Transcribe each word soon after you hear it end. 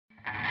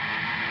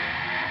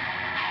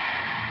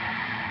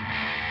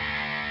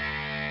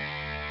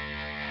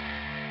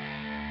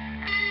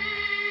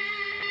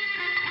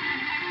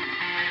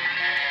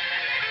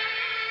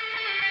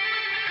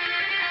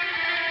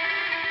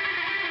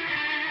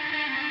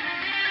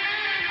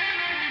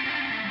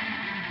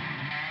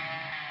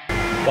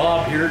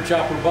Bob here,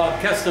 Chopper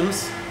Bob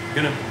Customs.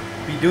 Going to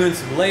be doing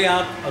some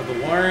layout of the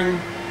wiring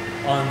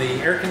on the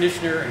air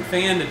conditioner and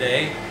fan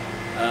today.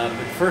 But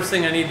the first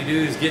thing I need to do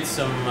is get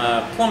some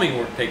plumbing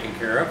work taken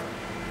care of.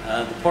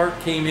 The part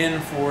came in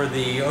for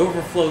the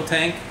overflow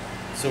tank,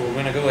 so we're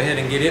going to go ahead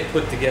and get it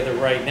put together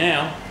right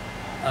now.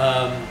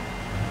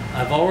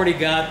 I've already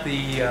got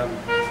the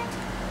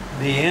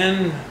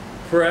end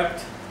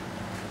prepped.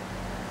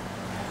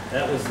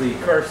 That was the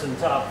Carson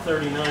Top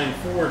 39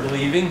 Ford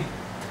leaving.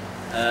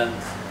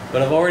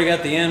 But I've already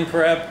got the end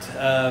prepped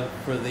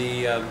for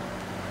the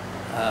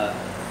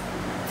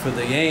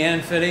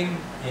AN fitting,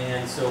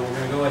 and so we're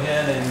going to go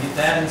ahead and get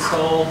that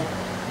installed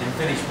and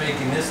finish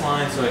making this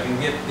line so I can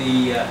get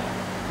the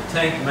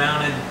tank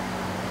mounted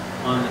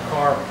on the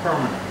car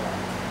permanently,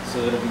 so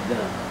it'll be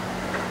done.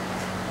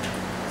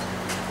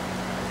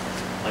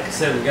 Like I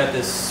said, we got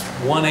this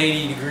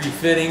 180-degree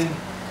fitting.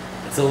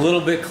 It's a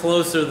little bit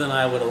closer than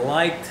I would have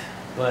liked,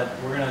 but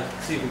we're going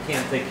to see if we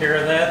can't take care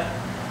of that.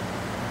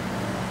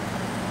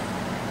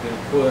 Going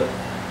to put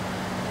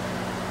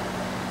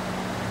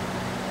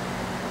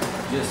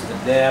just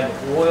a dab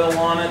of oil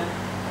on it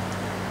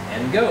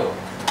and go.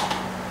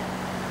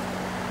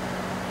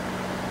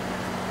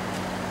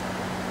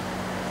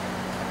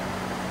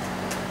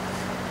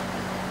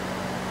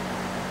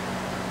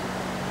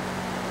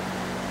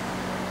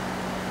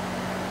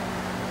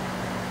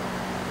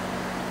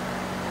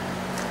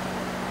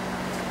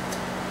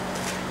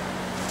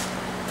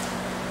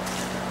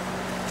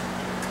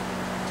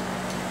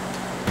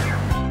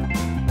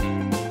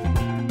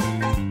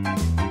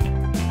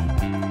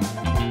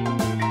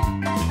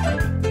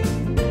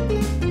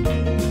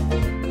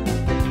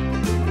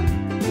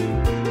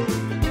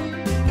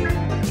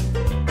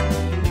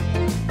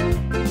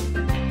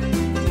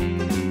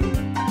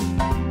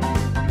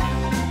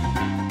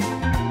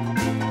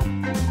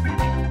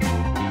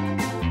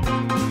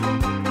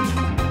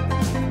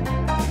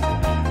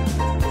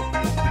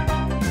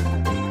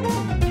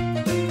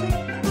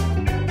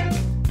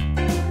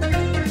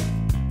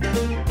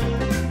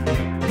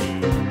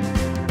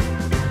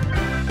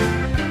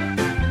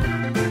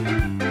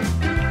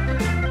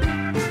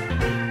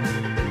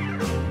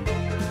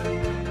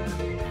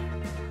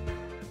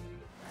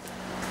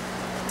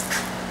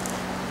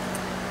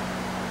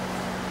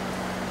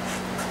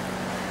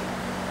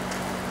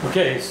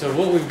 Okay, so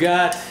what we've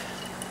got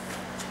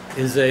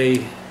is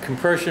a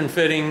compression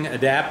fitting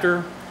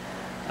adapter.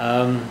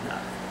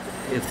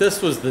 If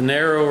this was the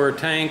narrower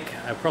tank,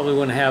 I probably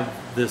wouldn't have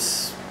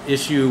this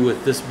issue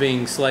with this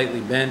being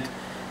slightly bent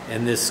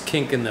and this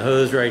kink in the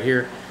hose right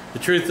here. The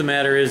truth of the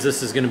matter is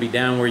this is going to be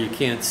down where you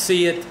can't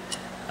see it,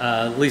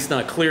 at least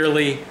not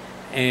clearly,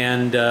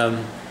 and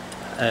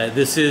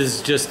this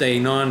is just a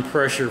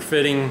non-pressure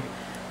fitting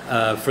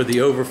for the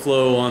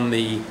overflow on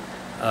the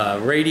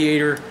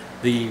radiator.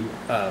 The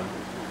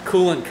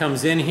coolant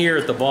comes in here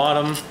at the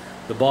bottom.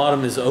 The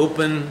bottom is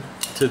open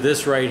to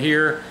this right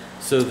here,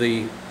 so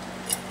the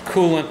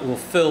coolant will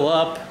fill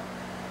up.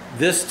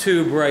 This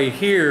tube right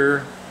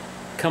here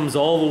comes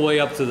all the way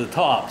up to the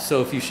top,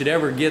 so if you should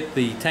ever get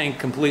the tank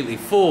completely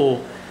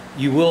full,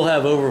 you will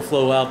have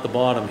overflow out the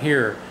bottom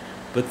here.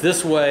 But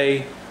this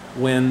way,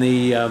 when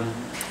the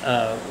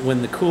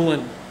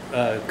coolant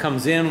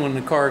comes in when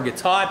the car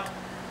gets hot,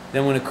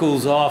 then when it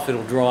cools off,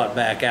 it'll draw it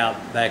back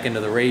out, back into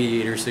the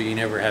radiator, so you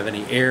never have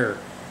any air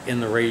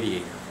in the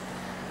radiator.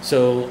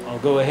 So I'll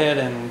go ahead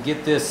and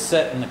get this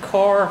set in the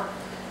car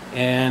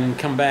and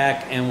come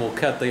back and we'll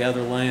cut the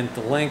other length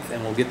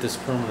and we'll get this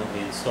permanently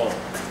installed.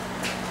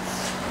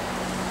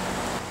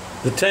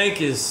 The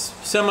tank is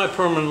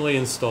semi-permanently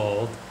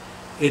installed.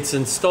 It's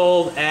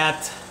installed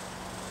at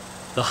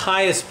the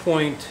highest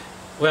point.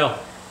 Well,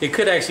 it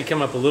could actually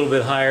come up a little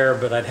bit higher,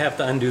 but I'd have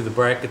to undo the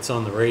brackets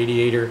on the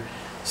radiator.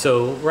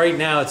 So right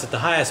now it's at the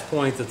highest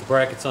point that the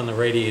brackets on the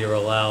radiator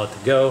allow it to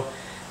go,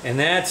 and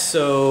that's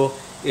so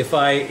if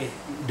I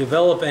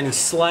develop any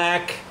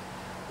slack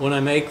when I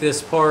make this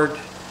part,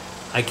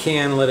 I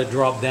can let it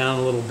drop down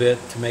a little bit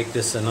to make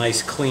this a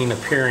nice clean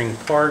appearing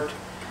part.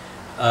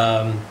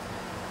 The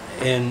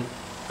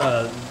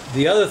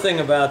other thing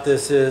about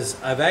this is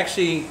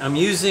I'm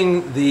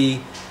using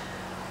the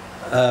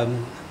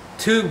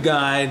tube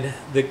guide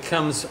that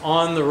comes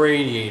on the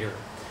radiator,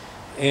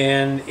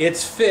 and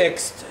it's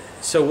fixed.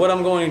 So what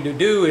I'm going to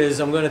do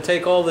is I'm going to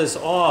take all this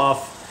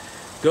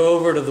off, go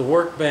over to the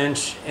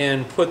workbench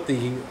and put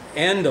the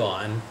end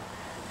on,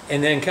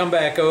 and then come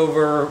back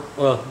over.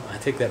 Well, I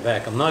take that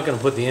back. I'm not going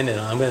to put the end in.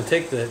 I'm going to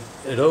take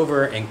it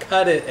over and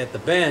cut it at the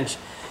bench,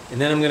 and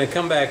then I'm going to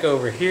come back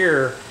over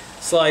here,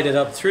 slide it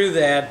up through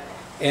that,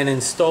 and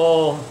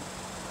install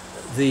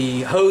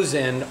the hose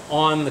end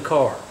on the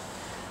car.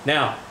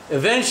 Now,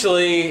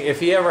 eventually, if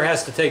he ever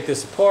has to take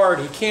this apart,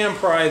 he can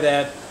pry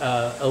that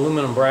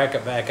aluminum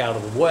bracket back out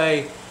of the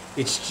way.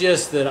 It's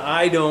just that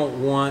I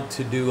don't want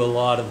to do a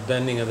lot of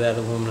bending of that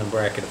aluminum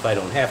bracket if I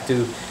don't have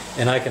to,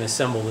 and I can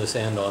assemble this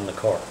end on the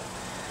car.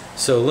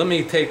 So let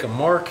me take a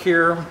mark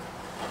here.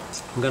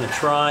 I'm going to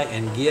try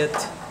and get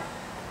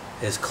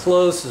as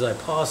close as I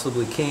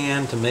possibly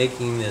can to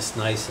making this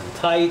nice and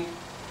tight.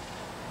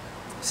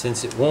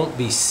 Since it won't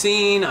be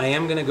seen, I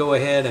am going to go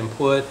ahead and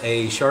put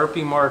a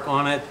Sharpie mark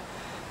on it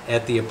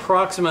at the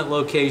approximate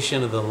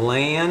location of the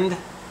land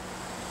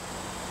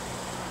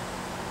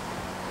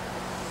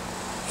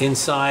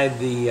inside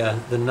the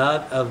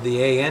nut of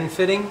the AN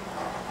fitting,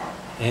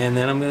 and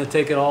then I'm going to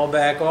take it all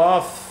back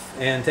off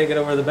and take it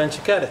over to the bench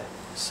to cut it.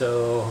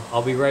 So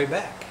I'll be right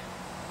back.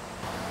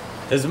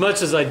 As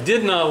much as I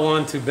did not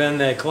want to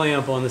bend that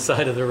clamp on the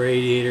side of the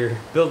radiator,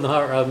 building a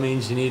hot rod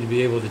means you need to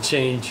be able to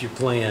change your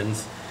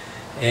plans,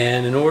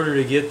 and in order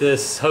to get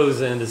this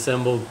hose end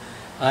assembled,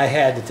 I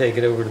had to take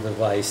it over to the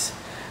vise.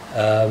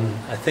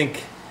 I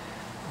think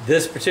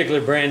this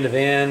particular brand of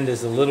end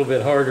is a little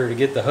bit harder to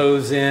get the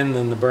hose in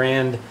than the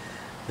brand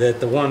that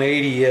the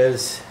 180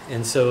 is,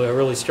 and so I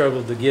really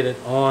struggled to get it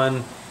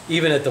on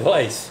even at the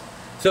vise.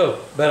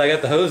 But I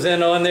got the hose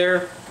end on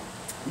there,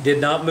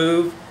 did not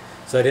move,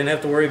 so I didn't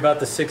have to worry about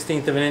the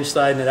 1/16 of an inch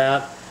sliding it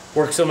out.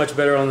 Works so much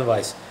better on the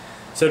vise.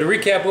 So to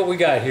recap what we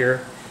got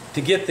here,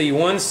 to get the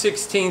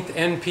 1/16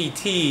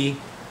 NPT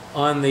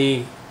on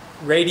the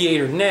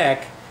radiator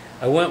neck,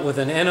 I went with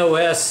an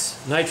NOS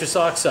nitrous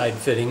oxide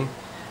fitting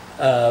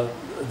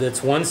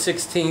that's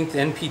 1/16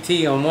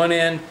 NPT on one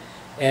end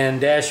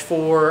and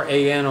 -4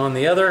 AN on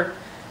the other,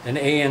 an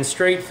AN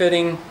straight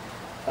fitting,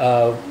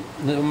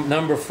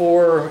 number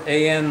 4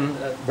 AN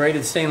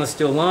braided stainless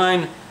steel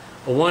line,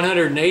 a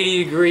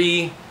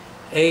 180-degree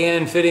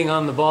AN fitting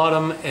on the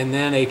bottom, and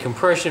then a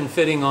compression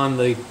fitting on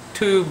the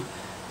tube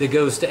that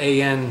goes to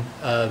AN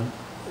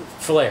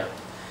flare.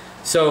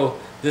 So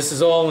this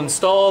is all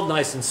installed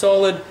nice and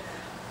solid.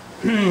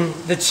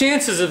 The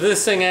chances of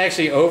this thing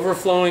actually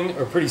overflowing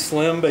are pretty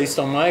slim based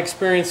on my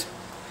experience.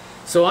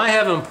 So I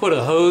haven't put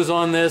a hose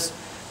on this.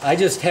 I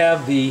just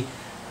have the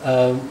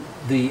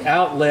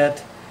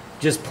outlet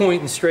just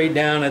pointing straight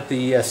down at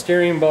the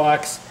steering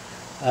box.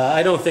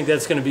 I don't think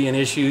that's going to be an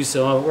issue,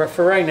 so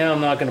for right now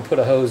I'm not going to put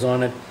a hose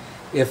on it.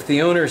 If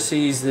the owner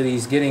sees that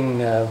he's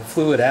getting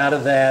fluid out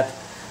of that,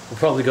 we'll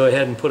probably go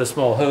ahead and put a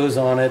small hose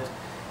on it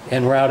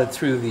and route it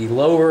through the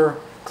lower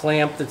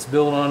clamp that's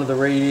built onto the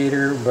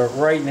radiator, but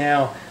right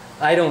now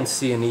I don't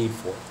see a need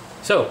for it.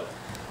 So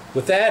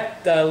with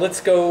that,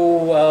 let's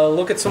go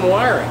look at some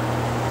wiring.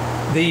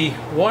 The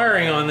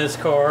wiring on this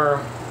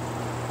car,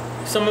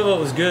 some of it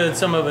was good,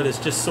 some of it is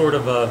just sort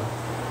of a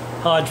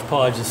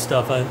hodgepodge of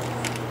stuff.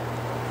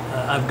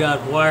 I've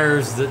got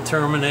wires that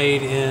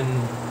terminate in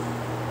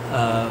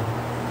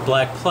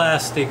black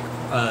plastic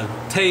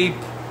tape.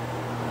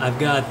 I've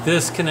got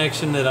this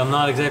connection that I'm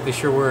not exactly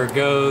sure where it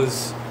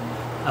goes.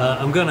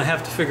 I'm going to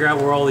have to figure out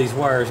where all these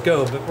wires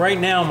go, but right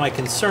now my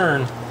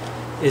concern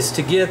is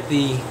to get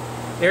the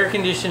air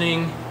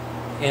conditioning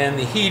and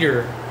the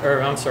heater,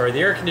 or I'm sorry, the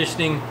air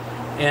conditioning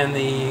and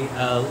the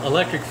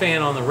electric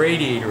fan on the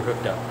radiator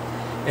hooked up.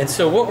 And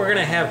so what we're going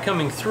to have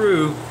coming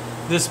through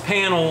this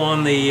panel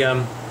on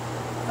the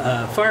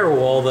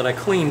firewall that I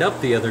cleaned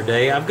up the other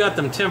day, I've got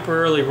them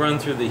temporarily run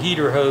through the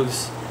heater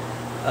hose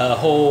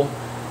hole.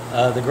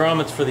 The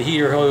grommets for the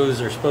heater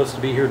hose are supposed to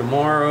be here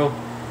tomorrow.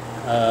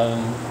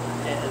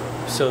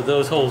 So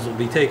those holes will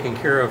be taken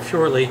care of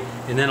shortly,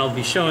 and then I'll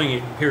be showing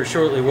you here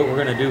shortly what we're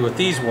going to do with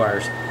these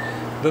wires.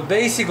 But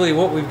basically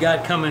what we've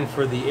got coming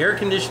for the air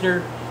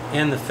conditioner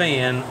and the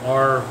fan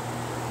are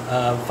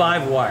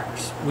 5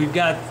 wires. We've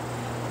got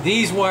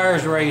these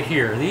wires right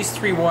here, these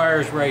 3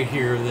 wires right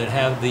here that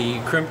have the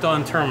crimped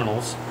on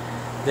terminals.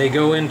 They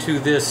go into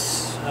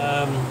this,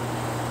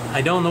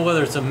 I don't know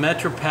whether it's a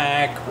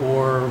Metropack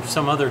or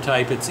some other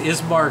type. It's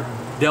Ismark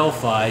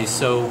Delphi,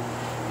 so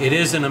it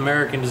is an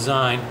American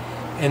design.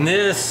 And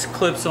this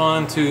clips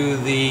onto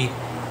the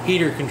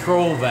heater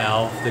control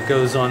valve that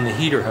goes on the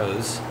heater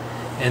hose,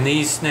 and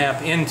these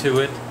snap into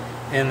it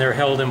and they're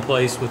held in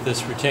place with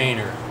this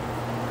retainer.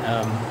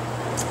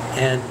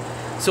 And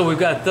so we've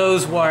got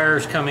those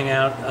wires coming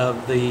out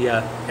of the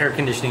air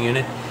conditioning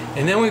unit,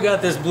 and then we've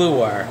got this blue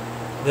wire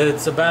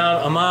that's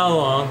about 1 mile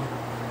long,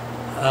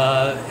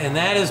 and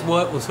that is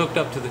what was hooked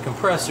up to the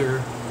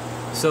compressor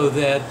so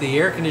that the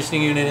air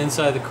conditioning unit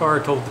inside the car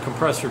told the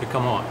compressor to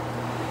come on.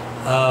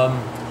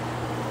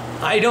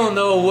 I don't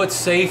know what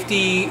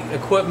safety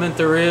equipment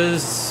there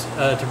is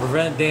to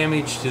prevent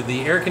damage to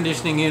the air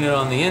conditioning unit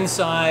on the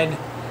inside,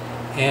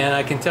 and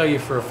I can tell you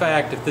for a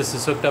fact if this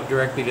is hooked up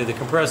directly to the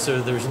compressor,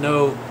 there's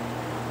no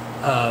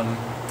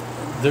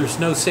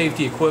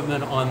safety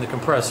equipment on the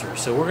compressor.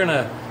 So we're going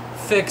to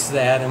fix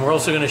that, and we're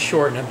also going to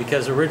shorten it,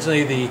 because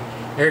originally the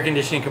air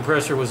conditioning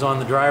compressor was on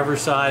the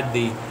driver's side,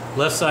 the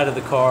left side of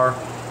the car,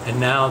 and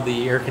now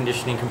the air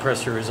conditioning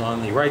compressor is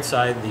on the right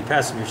side, the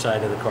passenger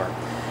side of the car.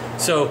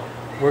 So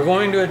we're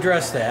going to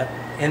address that.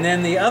 And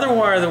then the other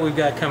wire that we've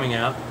got coming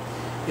out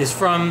is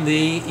from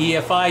the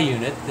EFI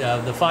unit,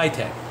 the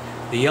Phytech.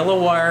 The yellow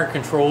wire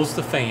controls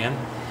the fan,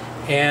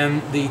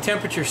 and the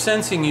temperature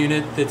sensing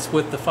unit that's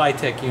with the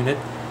Phytech unit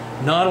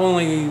not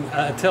only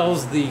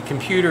tells the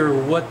computer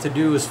what to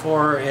do as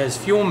far as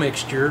fuel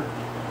mixture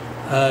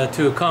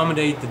to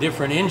accommodate the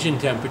different engine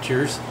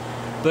temperatures,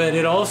 but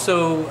it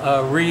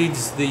also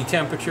reads the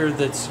temperature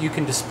that you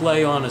can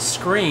display on a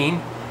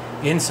screen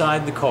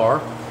inside the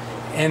car.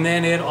 And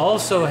then it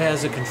also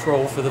has a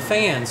control for the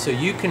fan, so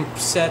you can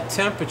set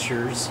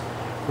temperatures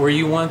where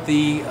you want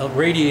the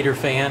radiator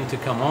fan to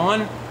come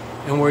on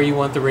and where you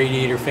want the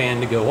radiator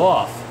fan to go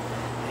off.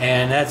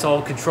 And that's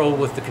all controlled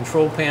with the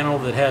control panel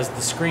that has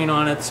the screen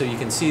on it, so you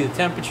can see the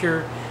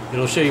temperature.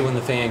 It'll show you when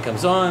the fan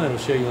comes on, it'll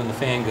show you when the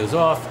fan goes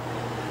off.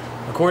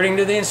 According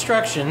to the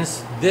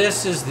instructions,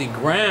 this is the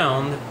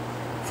ground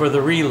for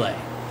the relay.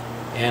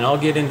 And I'll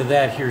get into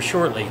that here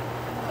shortly.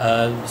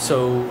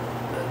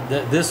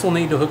 This will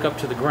need to hook up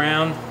to the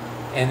ground,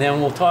 and then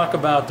we'll talk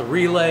about the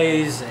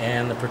relays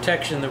and the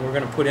protection that we're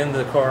going to put into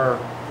the car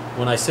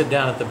when I sit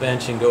down at the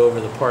bench and go over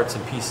the parts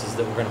and pieces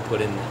that we're going to put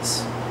in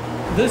this.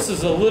 This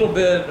is a little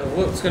bit of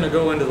what's going to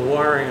go into the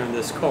wiring on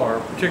this car,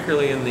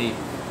 particularly in the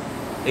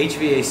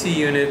HVAC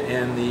unit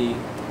and the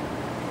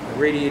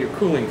radiator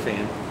cooling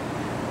fan.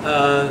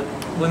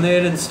 When they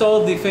had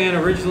installed the fan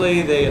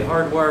originally, they had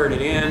hardwired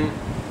it in,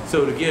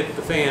 so to get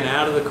the fan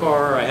out of the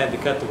car I had to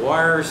cut the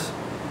wires.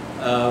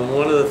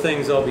 One of the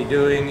things I'll be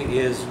doing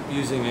is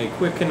using a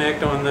quick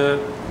connect on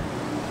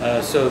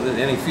so that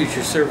any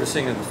future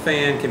servicing of the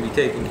fan can be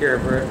taken care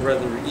of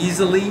rather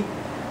easily.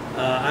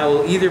 I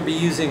will either be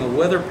using a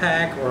weather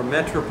pack or a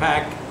Metro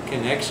Pack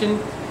connection.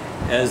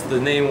 As the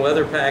name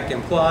weather pack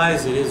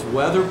implies, it is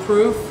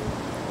weatherproof.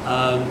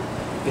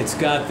 It's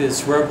got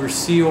this rubber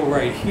seal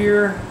right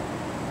here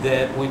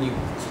that when you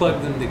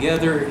plug them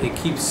together, it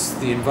keeps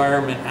the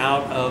environment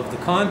out of the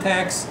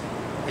contacts.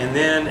 And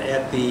then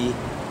at the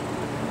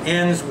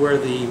ends where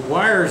the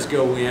wires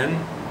go in,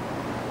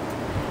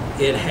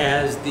 it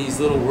has these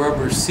little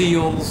rubber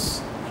seals,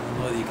 I don't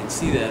know whether you can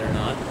see that or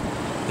not,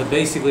 that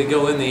basically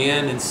go in the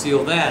end and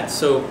seal that.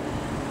 So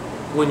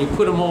when you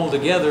put them all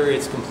together,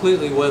 it's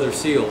completely weather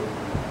sealed,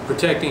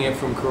 protecting it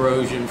from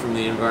corrosion from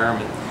the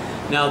environment.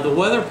 Now the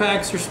weather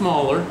packs are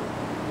smaller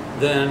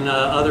than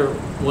other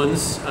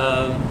ones.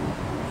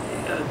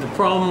 The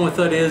problem with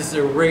it is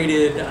they're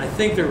rated, I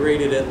think they're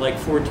rated at like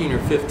 14 or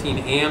 15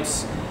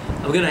 amps.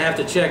 I'm going to have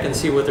to check and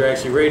see what they're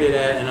actually rated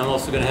at, and I'm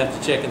also going to have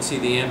to check and see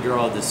the amp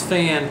draw of this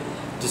fan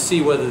to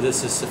see whether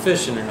this is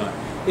sufficient or not.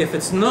 If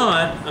it's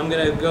not, I'm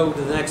going to go to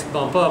the next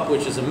bump up,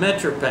 which is a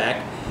Metro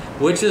Pack,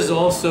 which is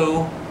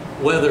also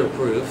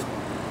weatherproof,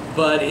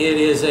 but it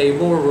is a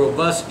more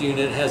robust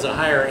unit, has a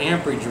higher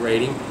amperage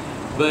rating.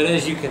 But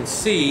as you can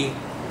see,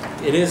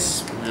 it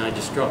is, I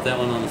just dropped that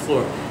one on the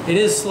floor, it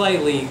is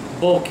slightly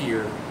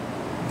bulkier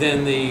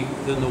than the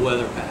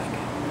weather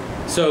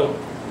pack. So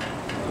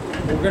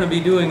we're going to be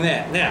doing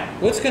that. Now,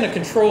 what's going to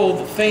control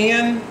the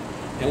fan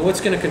and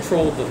what's going to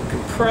control the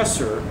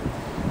compressor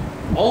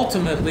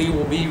ultimately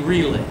will be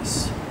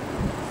relays.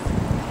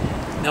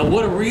 Now,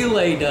 what a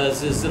relay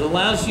does is it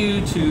allows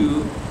you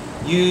to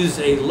use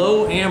a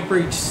low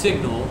amperage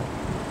signal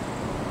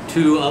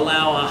to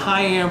allow a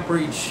high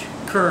amperage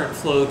current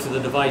flow to the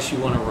device you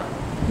want to run.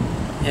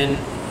 And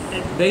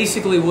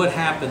basically what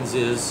happens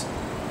is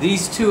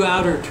these two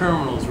outer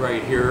terminals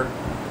right here,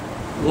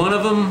 one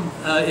of them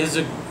is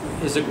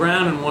a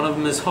ground and one of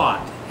them is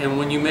hot. And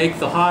when you make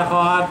the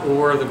hot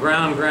or the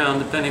ground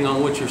depending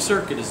on what your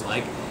circuit is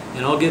like,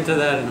 and I'll get to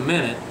that in a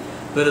minute,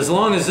 but as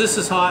long as this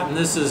is hot and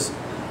this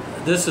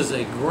is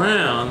a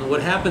ground,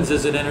 what happens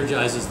is it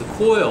energizes the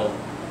coil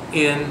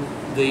in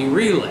the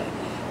relay.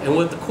 And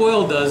what the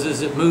coil does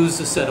is it moves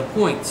a set of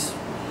points.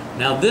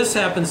 Now this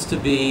happens to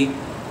be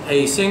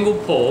a single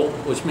pole,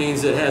 which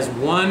means it has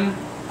one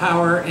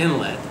power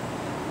inlet,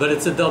 but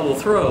it's a double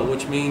throw,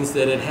 which means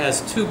that it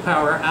has two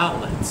power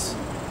outlets.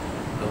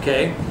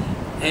 Okay?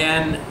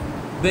 And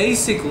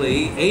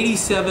basically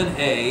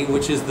 87A,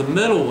 which is the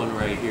middle one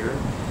right here,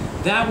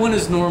 that one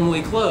is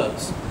normally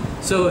closed.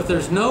 So if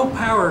there's no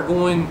power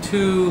going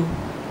to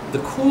the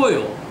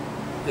coil,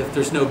 if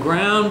there's no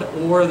ground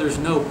or there's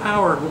no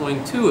power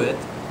going to it,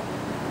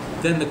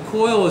 then the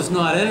coil is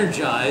not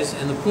energized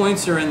and the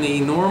points are in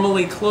the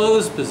normally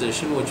closed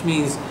position, which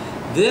means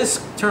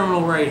this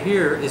terminal right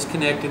here is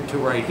connected to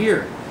right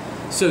here.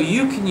 So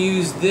you can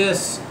use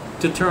this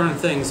to turn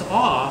things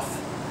off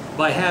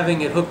by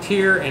having it hooked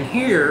here and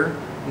here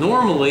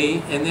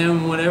normally, and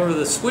then whenever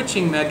the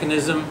switching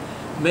mechanism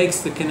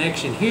makes the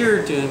connection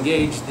here to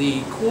engage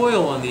the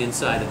coil on the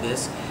inside of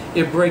this,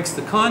 it breaks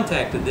the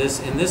contact of this,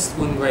 and this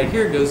one right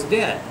here goes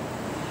dead.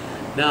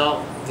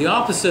 Now the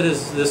opposite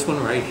is this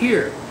one right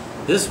here.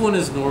 This one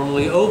is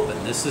normally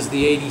open. This is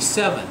the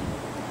 87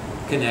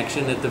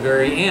 connection at the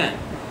very end,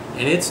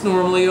 and it's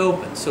normally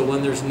open. So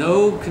when there's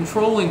no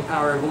controlling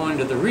power going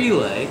to the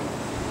relay,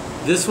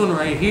 this one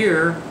right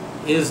here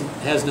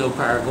has no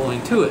power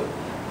going to it.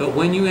 But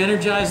when you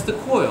energize the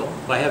coil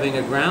by having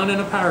a ground and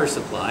a power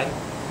supply,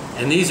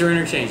 and these are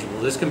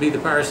interchangeable, this can be the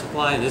power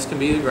supply and this can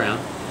be the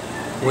ground,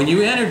 when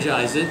you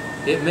energize it,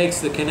 it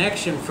makes the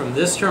connection from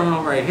this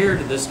terminal right here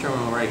to this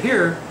terminal right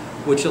here,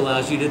 which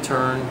allows you to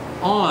turn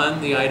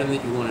on the item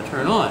that you want to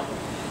turn on.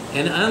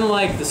 And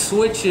unlike the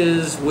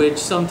switches, which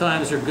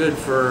sometimes are good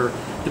for,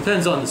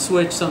 depends on the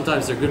switch,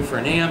 sometimes they're good for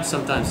an amp,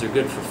 sometimes they're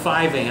good for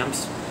 5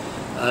 amps.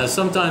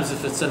 Sometimes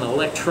if it's an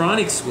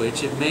electronic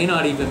switch, it may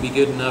not even be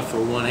good enough for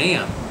 1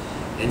 amp.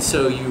 And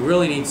so you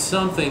really need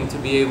something to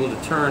be able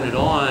to turn it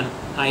on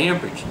high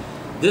amperage.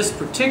 This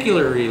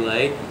particular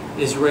relay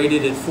is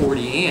rated at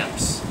 40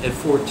 amps at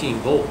 14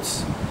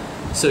 volts.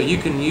 So you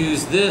can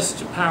use this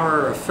to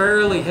power a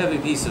fairly heavy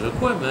piece of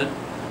equipment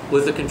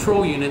with a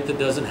control unit that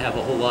doesn't have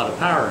a whole lot of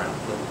power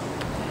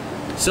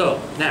output.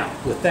 So now,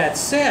 with that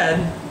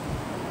said,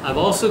 I've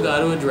also got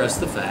to address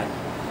the fact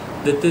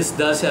that this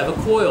does have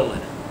a coil in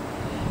it.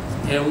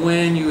 And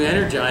when you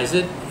energize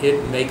it,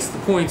 it makes the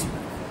points move.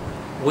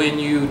 When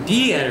you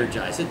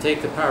de-energize it,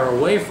 take the power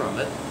away from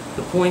it,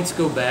 the points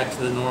go back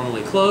to the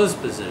normally closed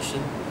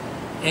position.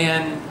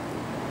 And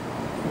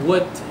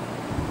what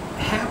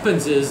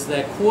happens is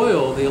that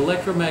coil, the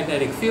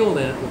electromagnetic field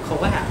in it, will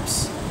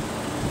collapse.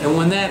 And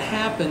when that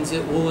happens,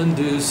 it will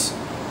induce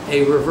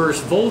a reverse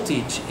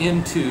voltage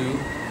into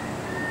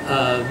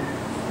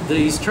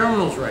these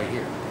terminals right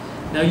here.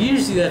 Now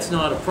usually that's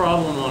not a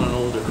problem on an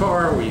older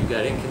car where you've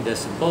got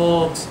incandescent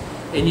bulbs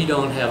and you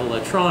don't have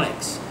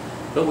electronics.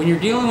 But when you're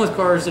dealing with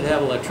cars that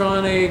have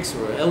electronics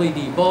or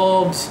LED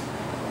bulbs,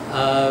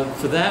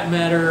 for that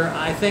matter,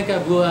 I think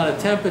I blew out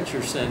a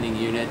temperature sending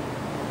unit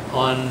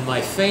on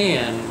my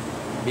fan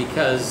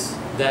because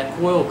that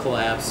coil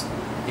collapsed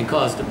and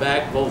caused a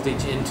back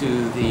voltage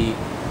into the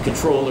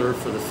controller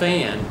for the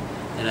fan,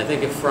 and I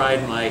think it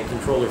fried my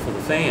controller for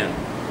the fan.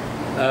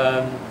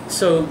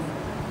 So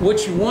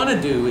what you want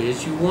to do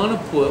is you want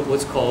to put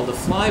what's called a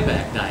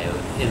flyback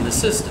diode in the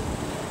system.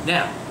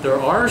 Now, there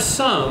are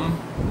some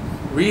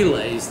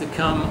relays that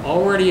come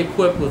already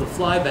equipped with a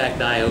flyback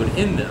diode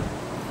in them,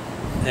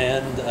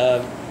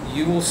 and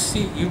you'll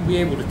be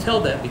able to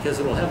tell that because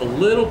it'll have a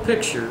little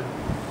picture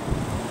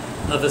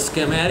of a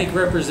schematic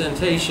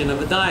representation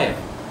of a diode,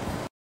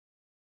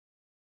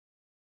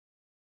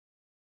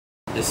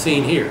 as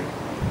seen here.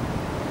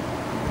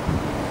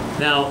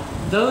 Now,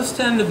 those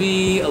tend to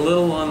be a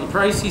little on the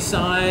pricey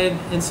side,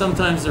 and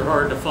sometimes they're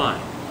hard to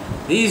find.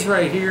 These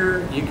right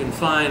here you can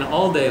find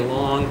all day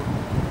long,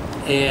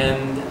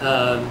 and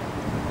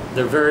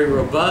they're very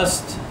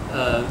robust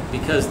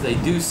because they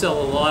do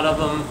sell a lot of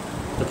them.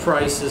 The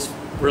price is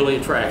really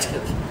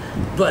attractive,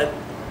 but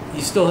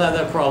you still have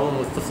that problem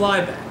with the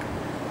flyback.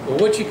 Well,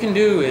 what you can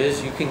do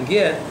is you can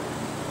get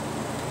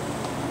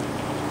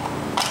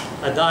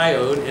a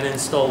diode and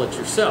install it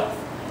yourself.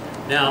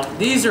 Now,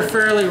 these are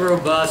fairly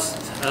robust.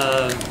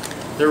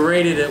 They're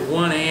rated at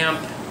 1 amp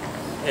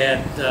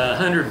at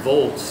 100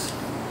 volts.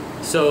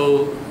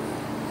 So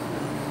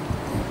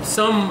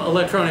some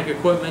electronic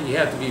equipment you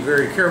have to be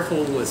very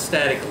careful with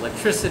static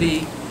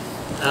electricity.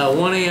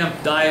 1 amp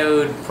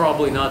diode,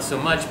 probably not so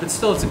much, but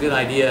still it's a good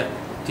idea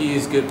to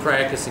use good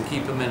practice and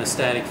keep them in a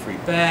static-free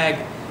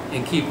bag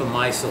and keep them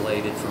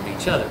isolated from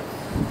each other.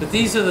 But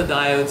these are the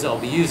diodes I'll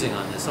be using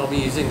on this. I'll be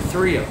using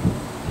 3 of them.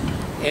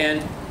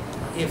 And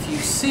if you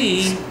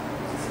see,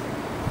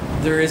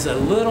 there is a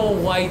little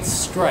white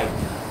stripe,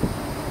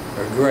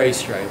 or gray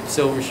stripe,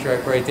 silver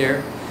stripe right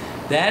there.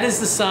 That is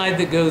the side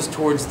that goes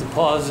towards the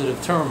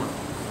positive terminal.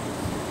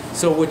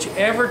 So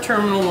whichever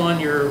terminal on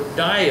your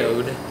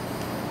diode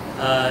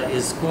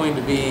is going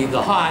to be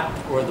the hot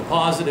or the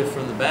positive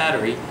from the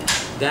battery,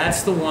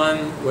 that's the one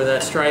where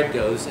that stripe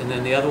goes, and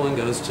then the other one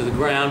goes to the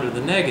ground or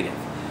the negative.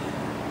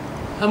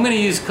 I'm going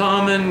to use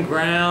common,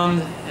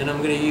 ground, and I'm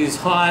going to use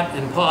hot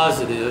and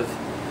positive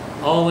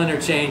all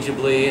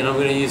interchangeably, and I'm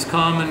going to use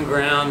common,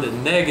 ground,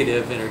 and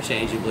negative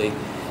interchangeably.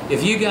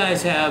 If you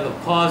guys have a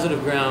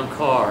positive ground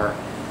car,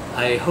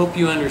 I hope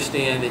you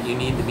understand that you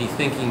need to be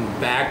thinking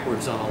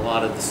backwards on a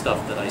lot of the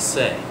stuff that I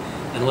say,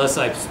 unless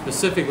I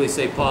specifically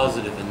say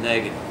positive and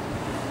negative.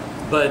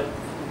 But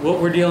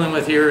what we're dealing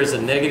with here is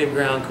a negative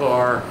ground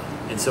car,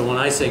 and so when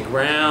I say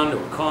ground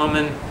or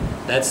common,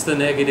 that's the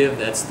negative,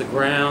 that's the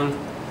ground.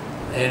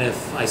 And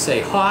if I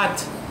say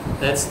hot,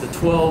 that's the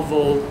 12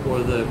 volt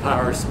or the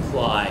power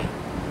supply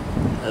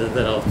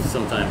that I'll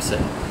sometimes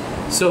say.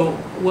 So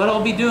what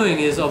I'll be doing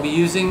is I'll be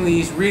using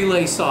these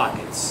relay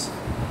sockets,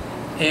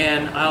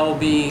 and I'll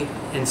be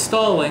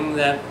installing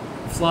that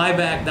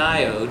flyback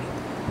diode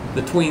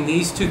between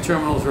these two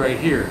terminals right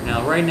here.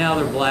 Now right now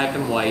they're black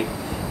and white,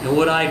 and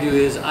what I do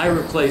is I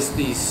replace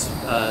these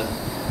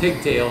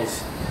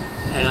pigtails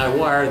and I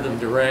wire them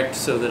direct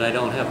so that I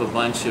don't have a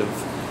bunch of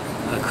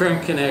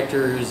crimp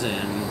connectors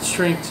and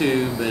shrink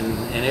tube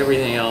and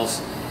everything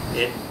else.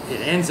 It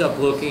ends up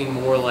looking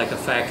more like a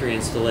factory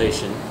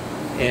installation.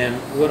 And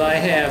what I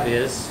have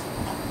is,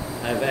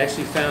 I've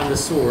actually found the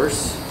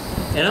source,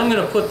 and I'm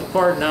going to put the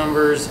part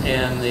numbers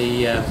and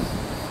the,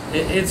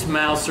 it's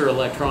Mouser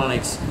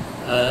Electronics.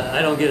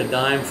 I don't get a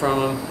dime from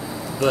them,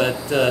 but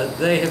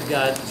they have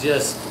got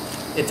just,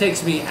 it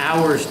takes me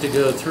hours to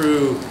go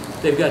through.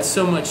 They've got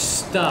so much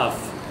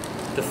stuff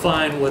to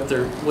find what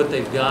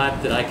they've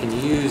got that I can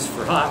use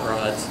for hot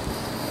rods.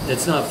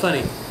 It's not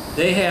funny.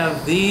 They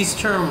have these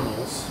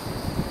terminals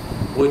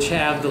which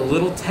have the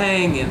little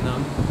tang in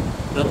them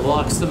that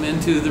locks them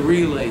into the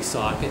relay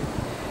socket,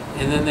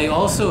 and then they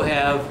also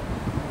have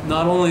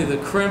not only the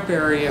crimp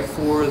area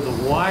for the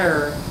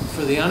wire,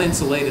 for the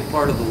uninsulated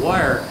part of the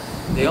wire,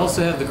 they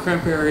also have the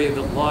crimp area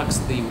that locks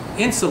the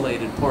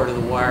insulated part of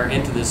the wire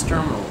into this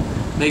terminal,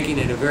 making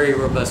it a very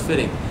robust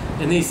fitting.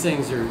 And these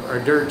things are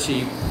dirt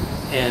cheap,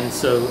 and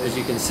so as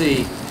you can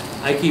see,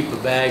 I keep a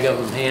bag of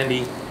them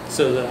handy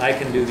so that I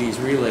can do these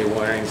relay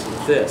wirings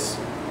with this.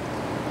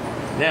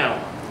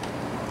 Now,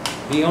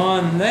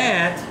 beyond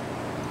that,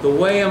 the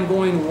way I'm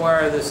going to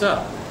wire this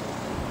up,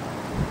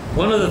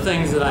 one of the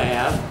things that I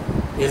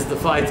have is the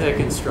Phytech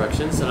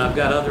instructions, and I've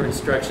got other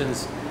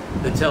instructions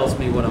that tells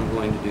me what I'm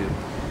going to do.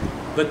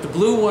 But the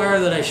blue wire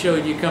that I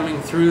showed you coming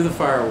through the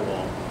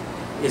firewall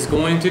is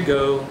going to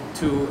go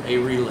to a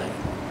relay.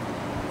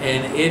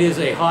 And it is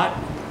a hot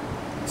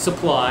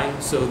supply,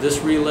 so this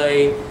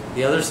relay,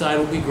 the other side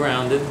will be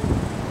grounded,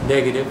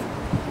 negative,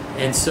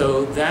 and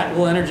so that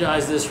will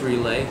energize this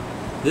relay.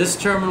 This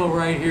terminal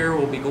right here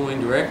will be going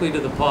directly to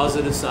the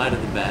positive side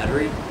of the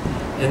battery,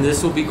 and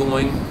this will be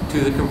going to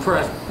the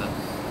compressor. No,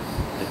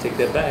 I take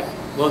that back.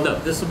 Well, no,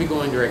 this will be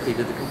going directly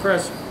to the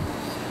compressor.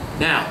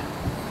 Now,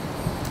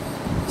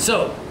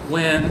 so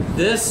when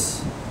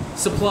this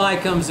supply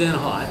comes in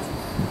hot,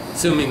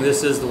 assuming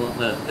this is the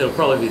one, it'll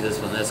probably be this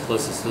one, that's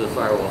closest to the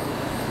firewall.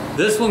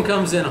 This one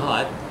comes in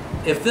hot.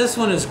 If this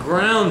one is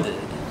grounded,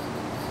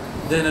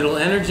 then it'll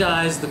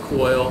energize the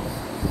coil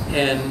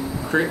and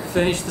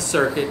finish the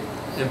circuit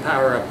and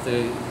power up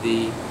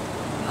the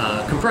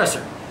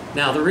compressor.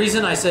 Now, the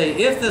reason I say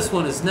if this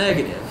one is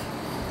negative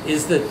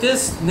is that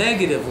this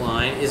negative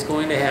line is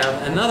going to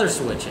have another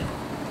switch in it,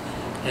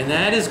 and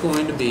that is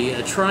going to be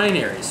a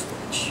trinary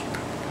switch.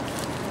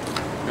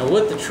 Now,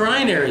 what the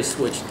trinary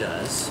switch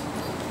does,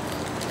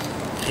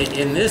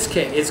 in this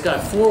case, it's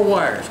got 4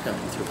 wires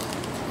coming through.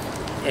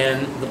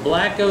 And the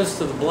black goes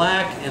to the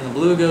black and the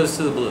blue goes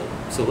to the blue.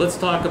 So let's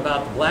talk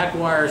about the black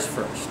wires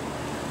first.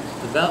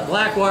 The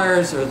black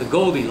wires are the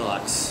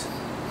Goldilocks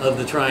of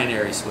the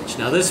trinary switch.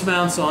 Now this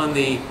mounts on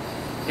the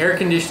air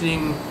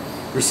conditioning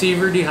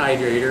receiver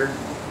dehydrator,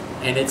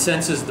 and it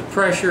senses the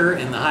pressure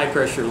in the high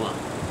pressure line.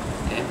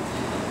 Okay?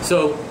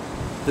 So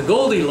the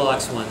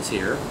Goldilocks ones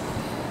here,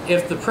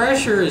 if the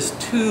pressure is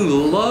too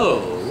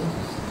low,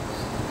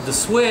 the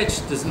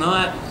switch does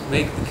not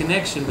make the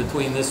connection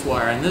between this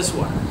wire and this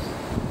wire.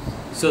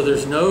 So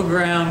there's no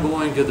ground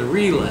going to the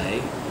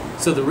relay,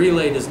 so the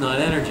relay does not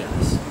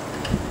energize.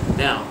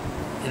 Now,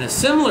 in a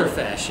similar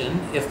fashion,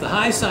 if the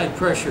high side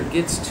pressure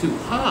gets too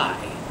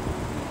high,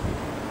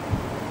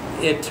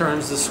 it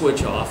turns the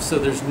switch off, so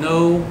there's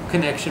no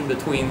connection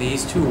between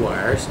these 2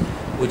 wires,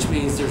 which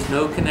means there's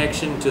no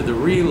connection to the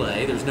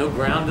relay, there's no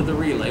ground to the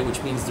relay,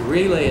 which means the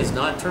relay is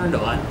not turned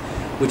on,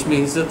 which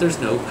means that there's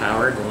no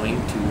power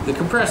going to the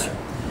compressor.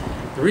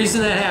 The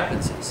reason that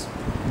happens is,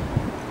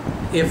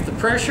 if the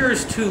pressure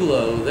is too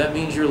low, that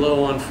means you're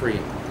low on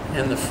Freon.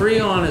 And the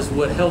Freon is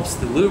what helps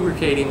the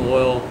lubricating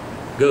oil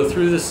go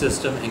through the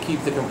system and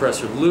keep the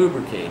compressor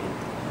lubricated.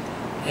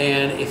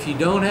 And if you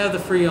don't have the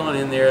Freon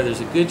in there,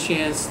 there's a good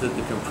chance that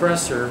the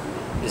compressor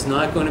is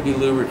not going to be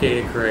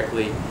lubricated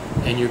correctly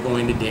and you're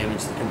going to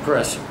damage the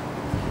compressor.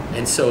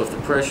 And so if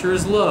the pressure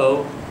is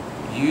low,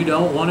 you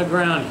don't want to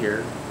ground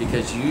here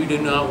because you do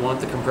not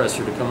want the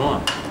compressor to come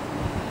on.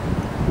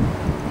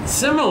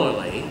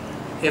 Similarly,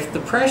 if the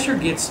pressure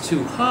gets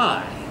too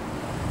high,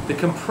 the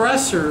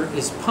compressor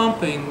is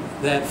pumping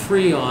that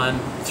Freon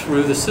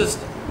through the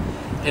system.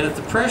 And if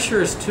the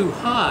pressure is too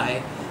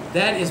high,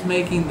 that is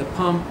making the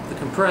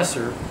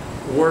compressor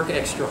work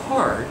extra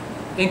hard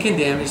and can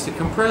damage the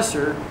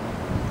compressor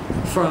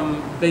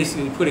from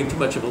basically putting too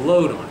much of a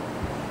load on it.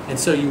 And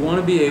so you want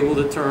to be able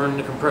to turn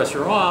the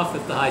compressor off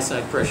if the high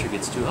side pressure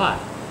gets too high.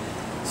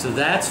 So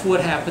that's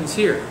what happens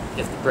here.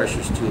 If the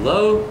pressure is too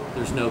low,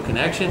 there's no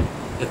connection.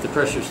 If the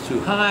pressure is too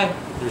high,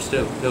 there's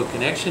no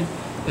connection.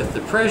 If the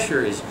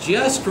pressure is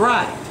just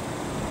right,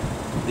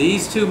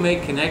 these 2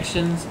 make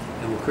connections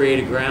and will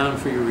create a ground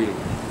for your relay.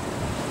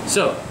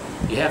 So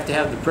you have to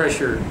have the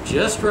pressure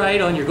just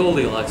right on your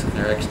Goldilocks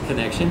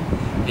connection,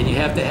 and you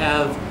have to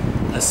have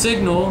a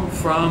signal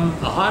from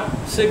a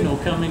hot signal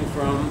coming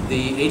from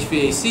the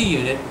HVAC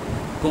unit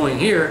going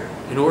here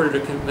in order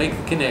to make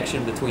the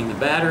connection between the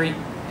battery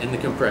and the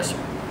compressor.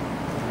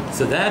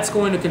 So that's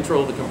going to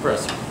control the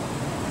compressor.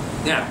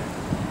 Now,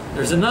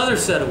 there's another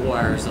set of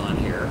wires on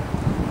here,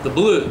 the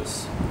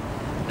blues.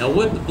 Now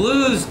what the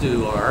blues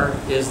do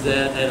is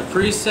that at a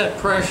preset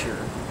pressure,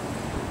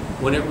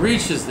 when it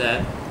reaches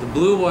that, the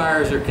blue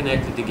wires are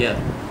connected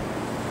together.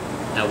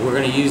 Now we're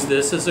going to use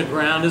this as a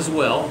ground as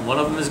well. One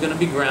of them is going to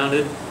be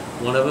grounded,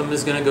 one of them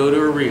is going to go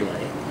to a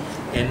relay.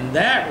 And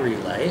that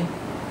relay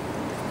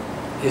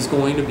is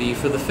going to be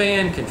for the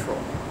fan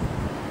control.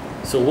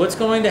 So what's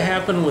going to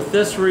happen with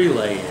this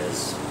relay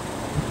is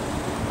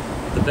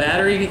the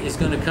battery is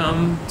going to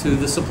come to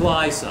the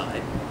supply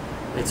side.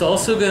 It's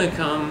also going to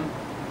come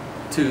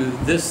to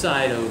this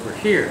side over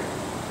here.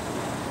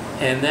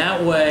 And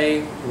that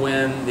way,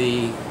 when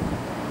the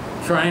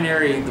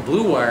the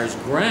blue wires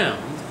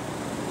ground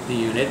the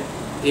unit,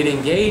 it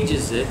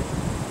engages it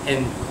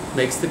and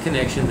makes the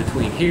connection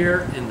between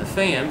here and the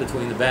fan,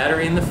 between the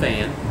battery and the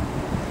fan,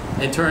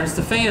 and turns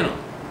the fan on.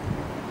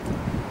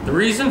 The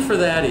reason for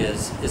that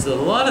is that a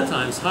lot of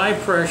times high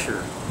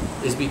pressure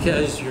is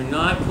because you're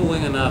not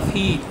pulling enough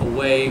heat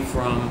away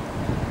from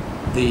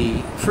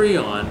the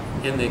Freon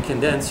in the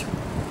condenser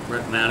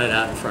mounted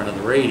out in front of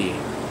the radiator.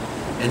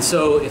 And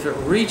so if it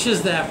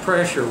reaches that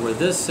pressure where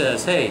this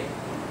says, hey,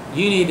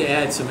 you need to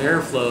add some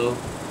airflow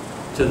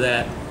to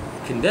that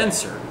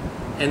condenser,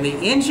 and the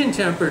engine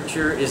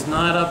temperature is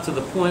not up to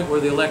the point where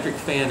the electric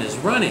fan is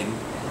running,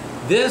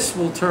 this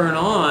will turn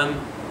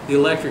on the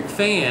electric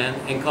fan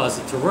and cause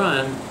it to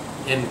run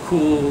and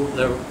cool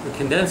the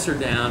condenser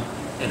down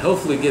and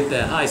hopefully get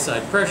that high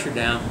side pressure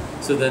down,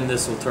 so then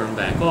this will turn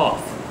back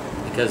off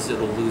because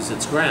it'll lose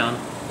its ground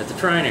at the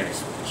trinary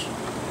switch.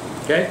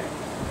 Okay?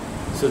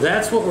 So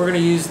that's what we're going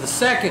to use the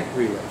second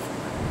relay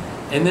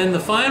for. And then the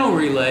final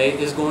relay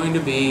is going to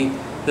be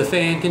the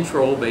fan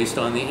control based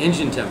on the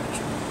engine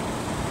temperature.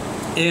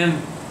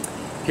 And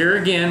here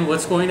again,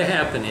 what's going to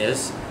happen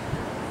is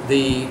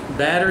the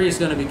battery is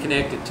going to be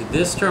connected to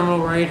this terminal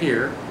right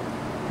here,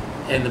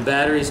 and the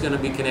battery is going to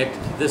be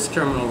connected to this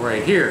terminal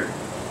right here.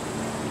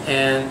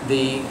 And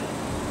the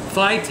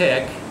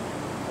Phytech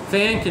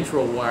fan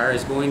control wire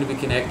is going to be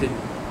connected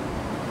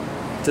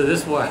to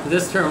this wire,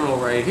 this terminal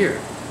right here.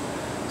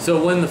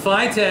 So when the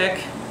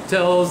Phytech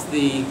tells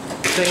the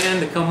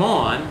fan to come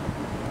on,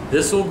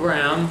 this will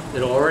ground,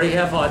 it'll already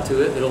have hot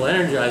to it, it'll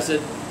energize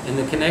it, and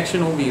the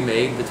connection will be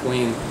made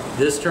between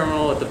this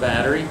terminal at the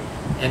battery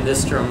and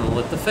this terminal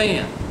at the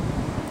fan.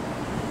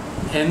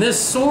 And this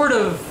sort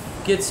of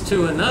gets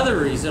to another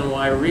reason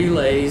why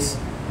relays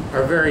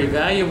are very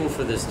valuable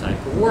for this type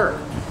of work.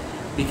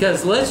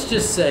 Because let's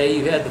just say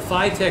you had the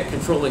Phytech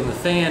controlling the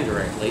fan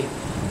directly,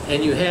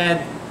 and you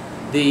had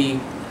the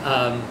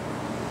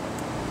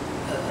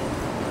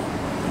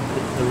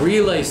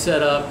relay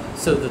set up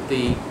so that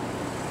the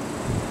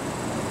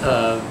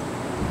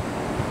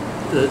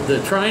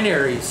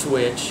trinary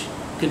switch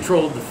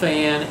controlled the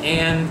fan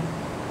and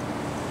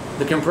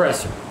the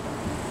compressor.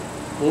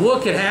 Well,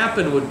 what could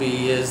happen would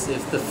be is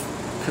if the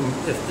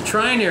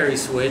trinary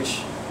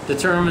switch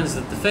determines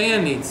that the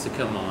fan needs to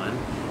come on,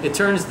 it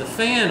turns the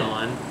fan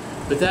on,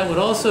 but that would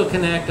also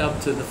connect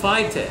up to the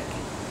Phytech,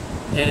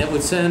 and it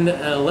would send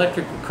an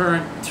electrical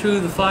current to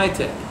the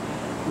Phytech,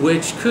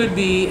 which could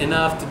be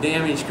enough to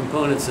damage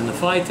components in the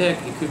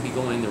Phytech. It could be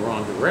going the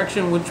wrong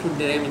direction, which would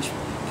damage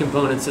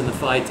components in the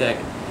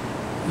Phytech.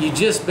 You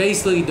just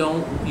basically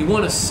you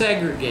want to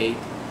segregate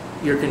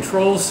your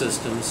control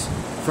systems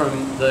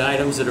from the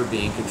items that are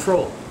being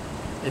controlled.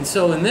 And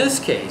so in this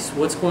case,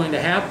 what's going to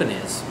happen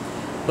is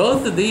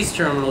both of these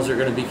terminals are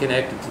going to be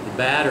connected to the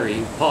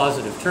battery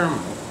positive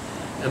terminal,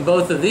 and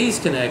both of these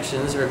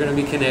connections are going to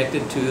be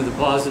connected to the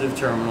positive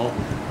terminal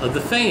of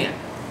the fan.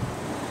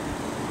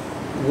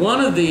 One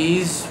of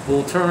these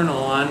will turn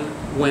on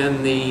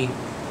when the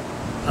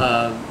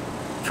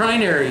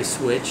trinary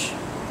switch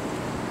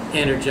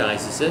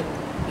energizes it,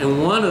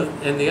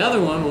 and the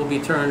other one will be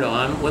turned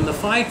on when the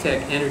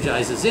Phytech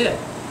energizes it.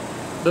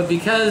 But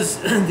because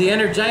the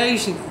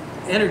energizing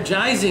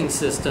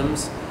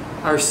systems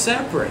are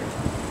separate,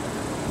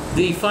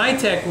 the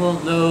Phytech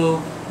won't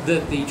know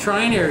that the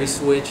trinary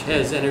switch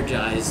has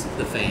energized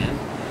the fan,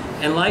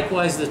 and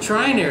likewise the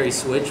trinary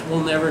switch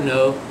will never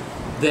know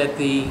that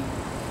the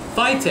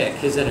Phytech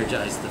has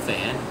energized the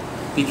fan,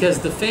 because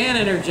the fan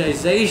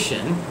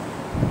energization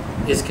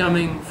is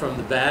coming from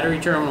the battery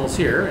terminals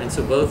here, and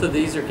so both of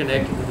these are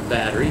connected to the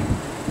battery,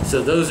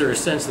 so those are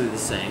essentially the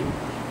same,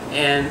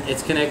 and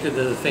it's connected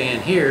to the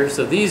fan here,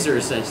 so these are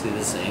essentially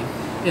the same,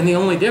 and the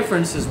only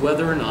difference is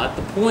whether or not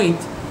the point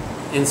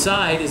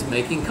inside is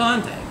making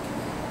contact.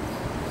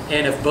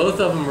 And if both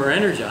of them are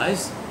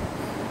energized,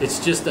 it's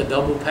just a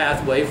double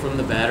pathway from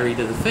the battery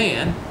to the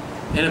fan,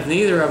 and if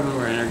neither of them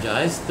are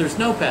energized, there's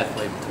no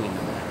pathway between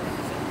the battery and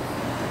the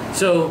fan.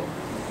 So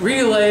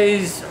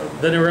relays have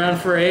been around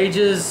for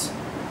ages.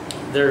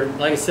 They're,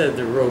 like I said,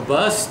 they're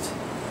robust.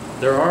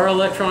 There are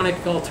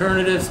electronic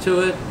alternatives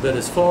to it, but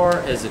as far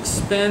as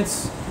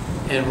expense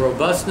and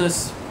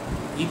robustness,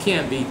 you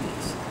can't beat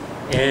these.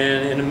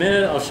 And in a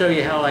minute, I'll show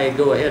you how I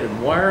go ahead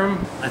and wire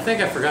them. I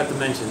think I forgot to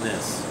mention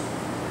this.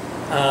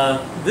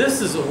 This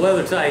is a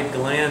weather-tight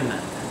gland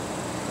nut,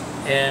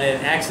 and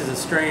it acts as a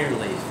strain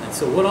relief. And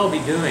so what I'll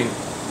be doing,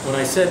 when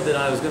I said that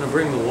I was going to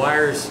bring the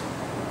wires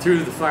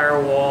through the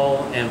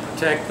firewall and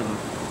protect them,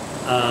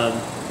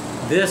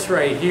 this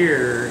right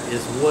here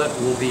is what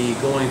will be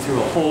going through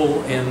a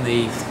hole in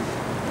the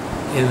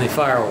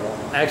firewall.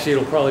 Actually,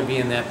 it'll probably be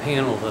in that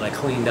panel that I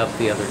cleaned up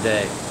the other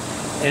day.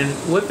 And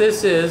what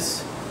this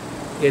is,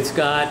 it's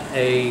got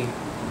a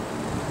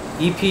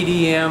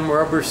EPDM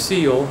rubber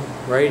seal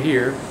right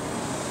here,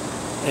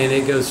 and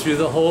it goes through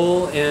the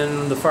hole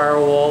in the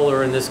firewall,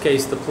 or in this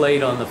case the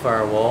plate on the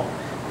firewall,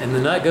 and the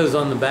nut goes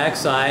on the back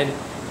side,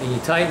 and you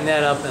tighten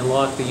that up and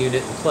lock the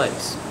unit in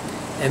place.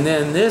 And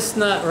then this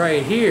nut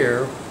right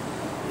here,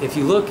 if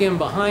you look in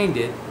behind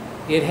it,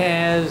 it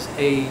has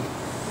a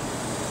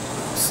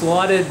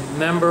slotted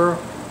member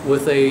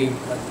with a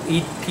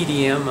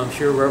EPDM, I'm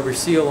sure, rubber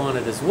seal on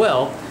it as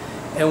well.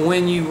 And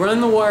when you run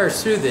the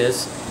wires through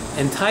this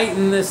and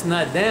tighten this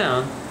nut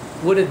down,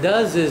 what it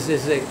does is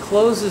it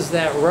closes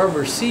that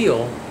rubber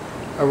seal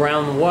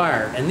around the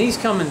wire. And these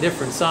come in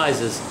different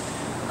sizes.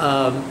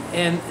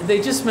 And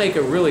they just make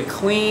a really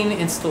clean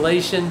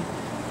installation.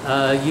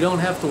 You don't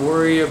have to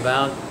worry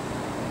about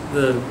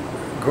the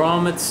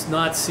grommets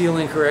not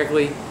sealing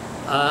correctly.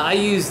 I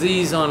use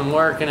these on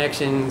wire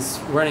connections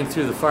running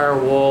through the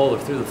firewall or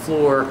through the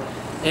floor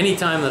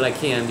anytime that I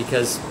can,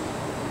 because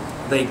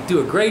they do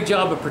a great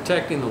job of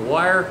protecting the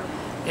wire,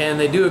 and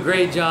they do a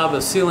great job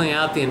of sealing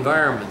out the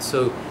environment,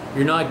 so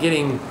you're not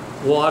getting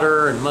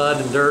water and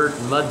mud and dirt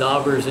and mud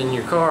daubers in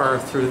your car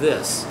through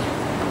this.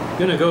 I'm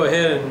going to go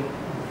ahead and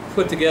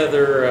put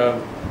together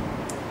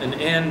an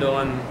end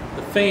on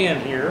the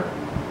fan here.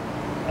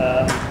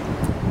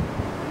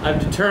 I've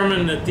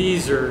determined that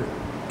these are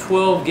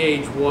 12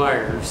 gauge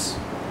wires,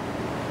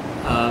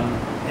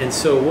 and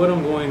so what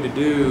I'm going to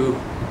do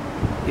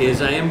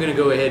is I am going to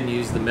go ahead and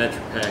use the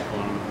metric pack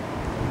on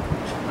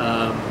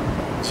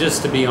them,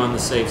 just to be on the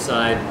safe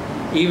side.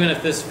 Even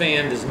if this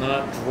fan does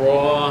not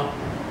draw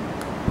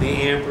the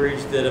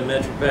amperage that a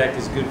metric pack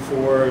is good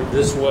for,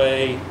 this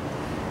way,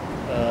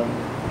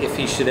 if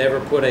he should ever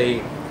put a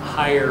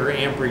higher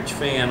amperage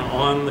fan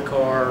on the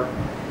car,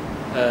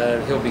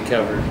 he'll be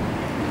covered.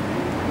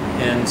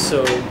 And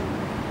so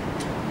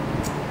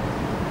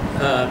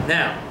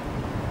now,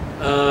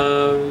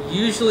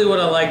 usually what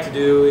I like to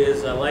do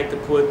is I like to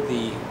put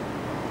the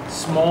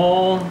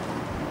small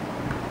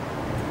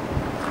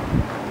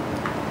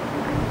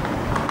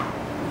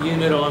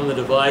unit on the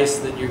device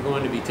that you're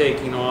going to be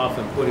taking off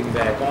and putting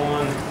back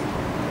on.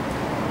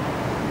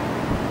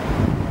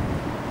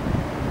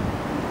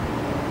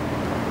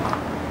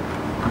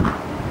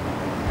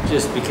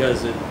 Just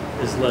because it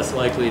is less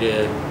likely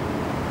to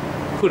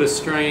put a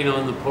strain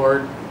on the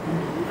part.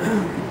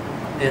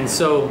 And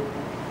so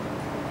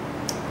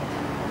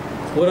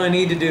what I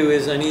need to do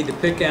is I need to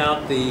pick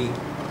out a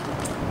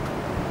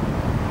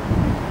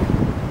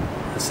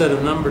set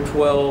of number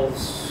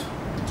 12s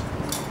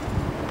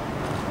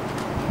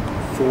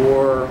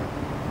for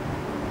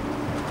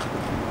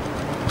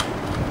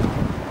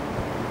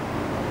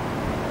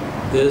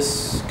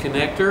this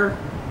connector.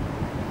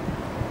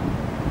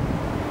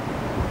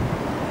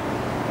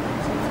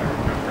 See if I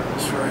remember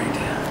this right.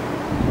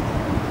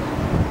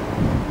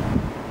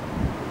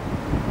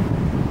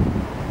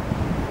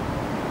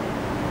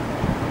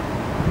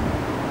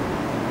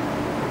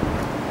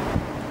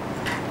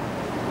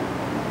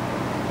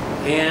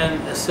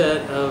 And a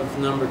set of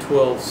number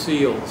 12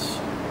 seals.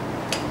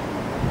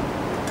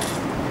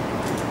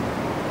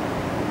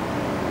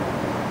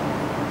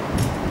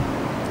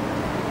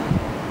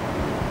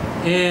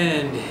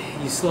 And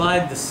you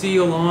slide the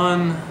seal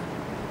on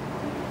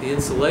the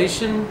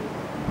insulation,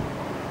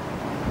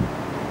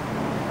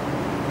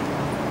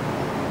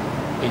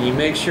 and you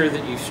make sure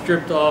that you've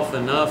stripped off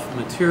enough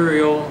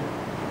material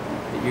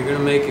that you're going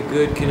to make a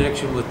good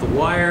connection with the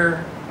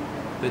wire,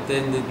 but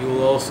then that you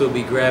will also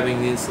be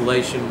grabbing the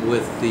insulation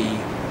with the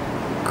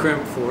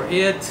crimp for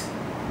it,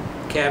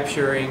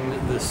 capturing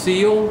the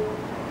seal.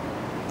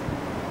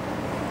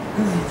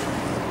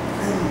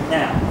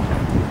 Now,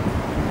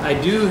 I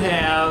do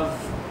have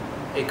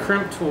a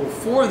crimp tool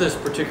for this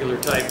particular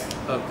type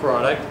of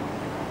product,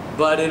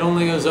 but it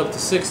only goes up to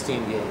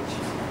 16 gauge.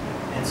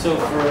 And so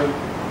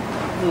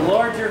for the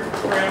larger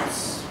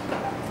crimps,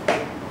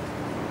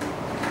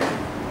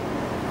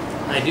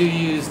 I do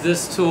use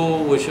this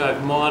tool, which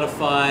I've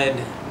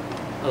modified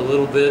a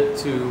little bit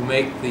to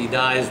make the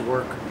dies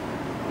work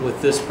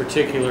with this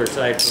particular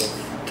type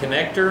of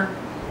connector.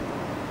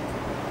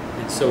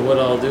 And so what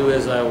I'll do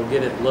is I will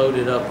get it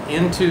loaded up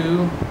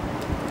into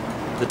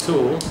the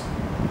tool,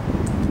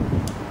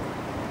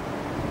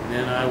 and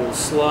then I will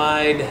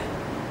slide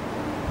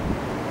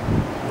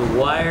the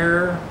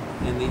wire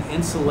and the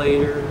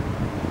insulator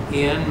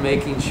in,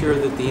 making sure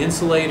that the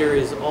insulator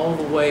is all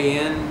the way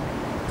in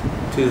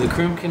to the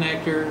crimp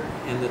connector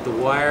and that the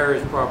wire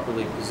is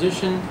properly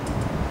positioned,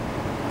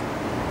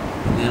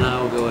 and then I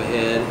will go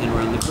ahead and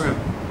run the crimp.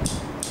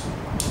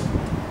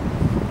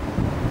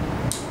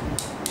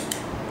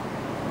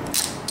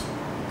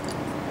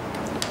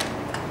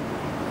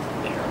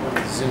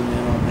 Zoom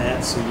in on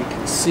that so you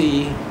can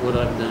see what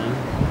I've done.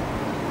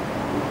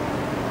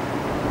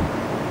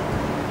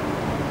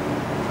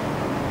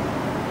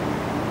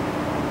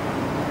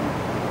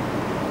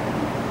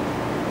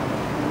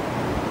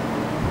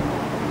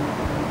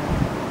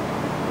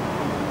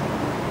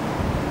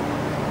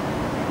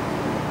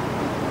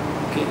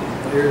 Okay,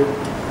 there,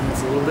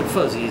 that's a little bit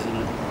fuzzy, isn't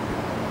it?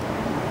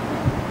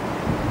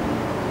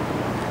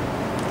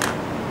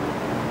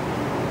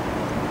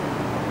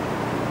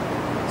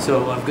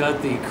 So I've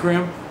got the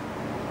crimp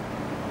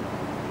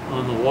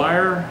on the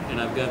wire, and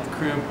I've got the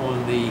crimp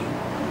on the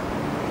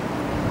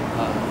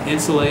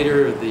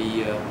insulator,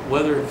 the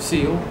weather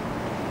seal.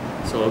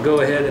 So I'll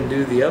go ahead and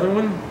do the other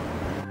one.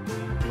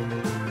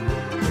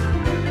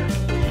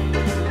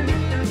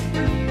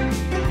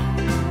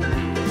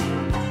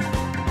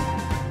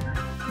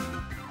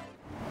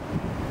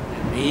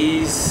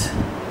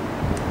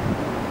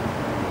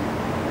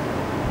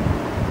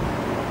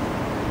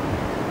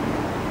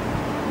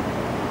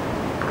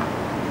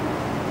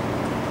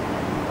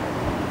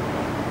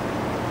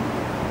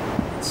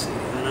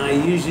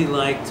 And these usually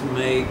like to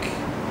make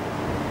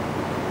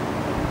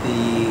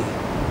the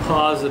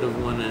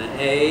positive one an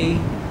A.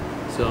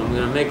 So I'm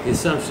going to make the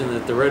assumption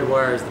that the red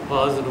wire is the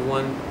positive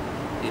one,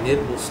 and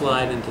it will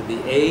slide into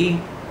the A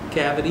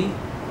cavity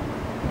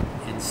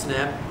and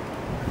snap.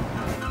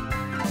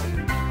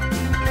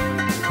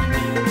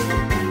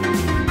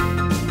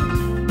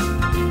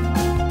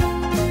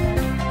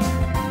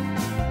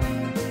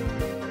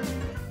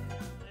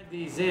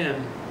 These in,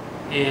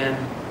 and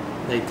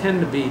they tend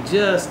to be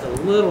just a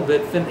little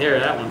bit thin. There,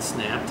 that one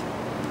snapped.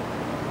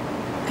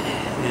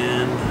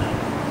 And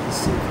let's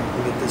see if I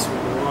can get this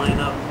one to line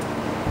up.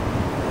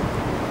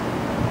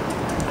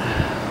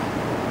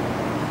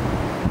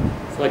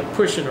 It's like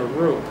pushing a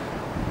rope.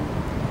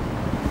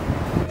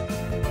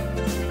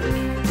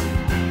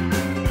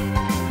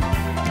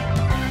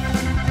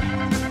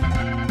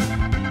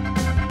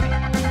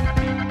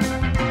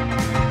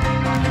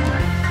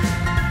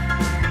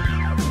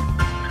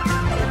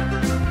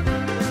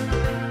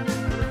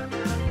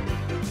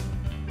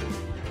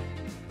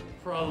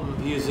 Problem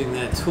of using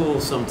that tool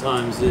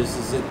sometimes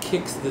is it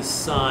kicks this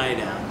side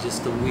out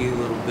just a wee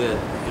little bit,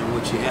 and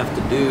what you have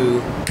to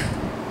do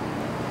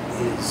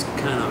is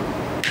kind of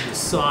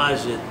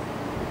massage it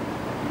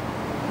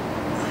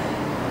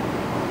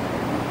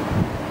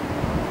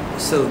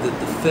so that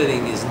the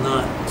fitting is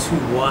not too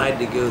wide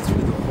to go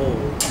through the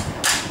hole.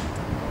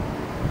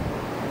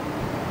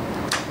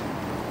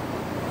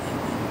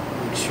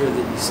 Make sure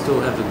that you still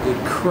have a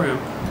good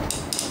crimp.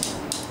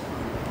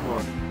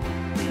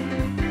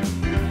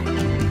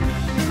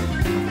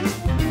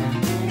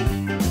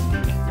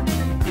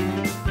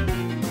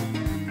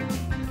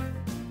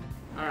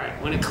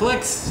 When it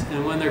clicks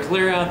and when they're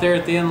clear out there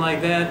at the end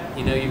like that,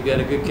 you know you've got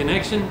a good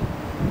connection.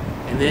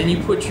 And then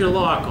you put your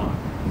lock on.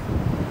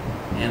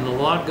 And the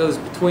lock goes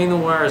between the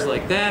wires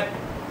like that,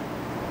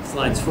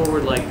 slides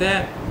forward like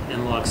that,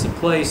 and locks in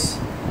place.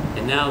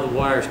 And now the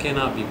wires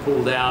cannot be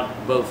pulled out,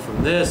 both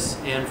from this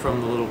and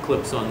from the little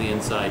clips on the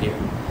inside here.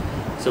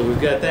 So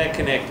we've got that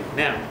connected.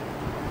 Now,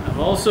 I'm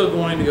also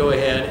going to go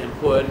ahead and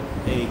put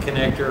a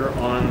connector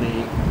on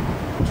the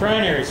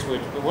trinary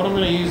switch, but what I'm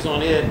going to use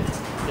on it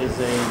is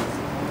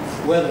a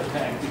weather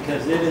pack,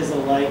 because it is a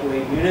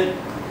lightweight unit.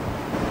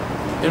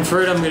 And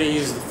for it, I'm going to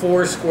use the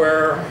 4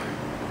 square,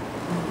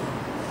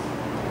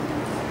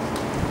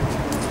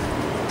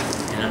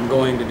 and I'm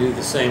going to do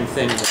the same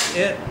thing with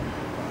it.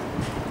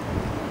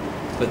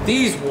 But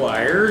these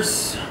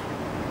wires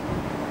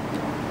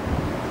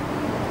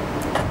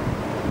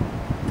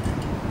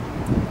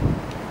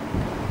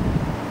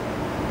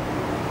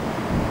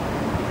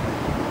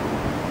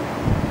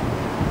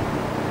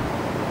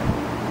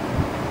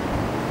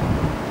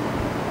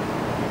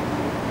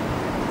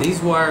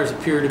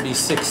appear to be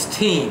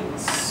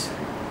 16s.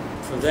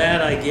 For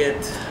that I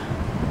get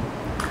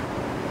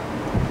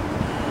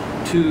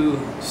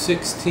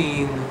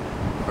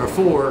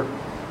 4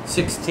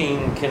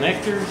 16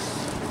 connectors.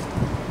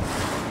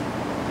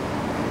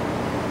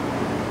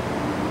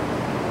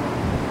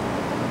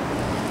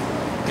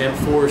 And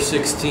 4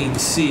 16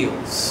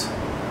 seals,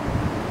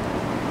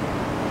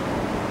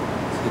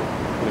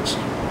 which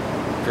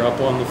drop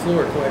on the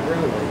floor quite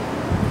readily.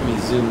 Let me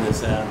zoom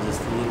this out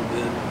just a little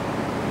bit.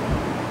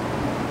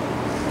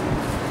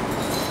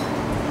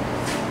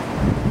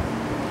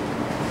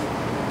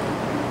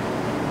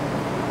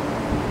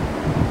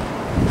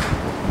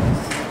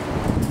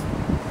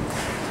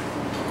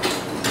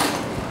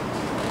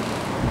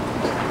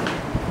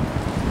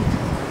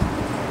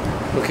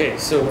 Okay,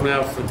 so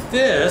now for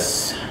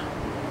this,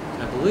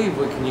 I believe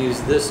we can use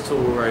this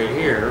tool right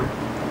here.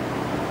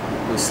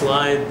 We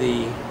slide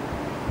the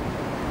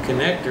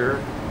connector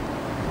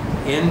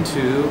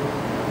into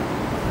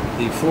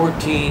the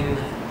 14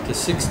 to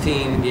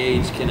 16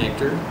 gauge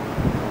connector.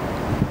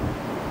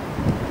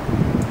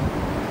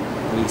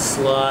 We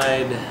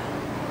slide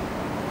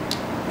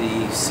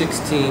the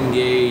 16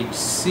 gauge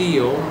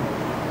seal,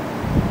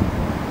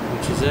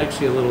 which is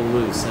actually a little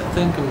loose. I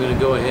think I'm going to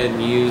go ahead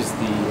and use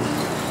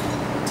the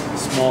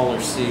smaller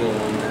seal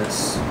on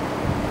this.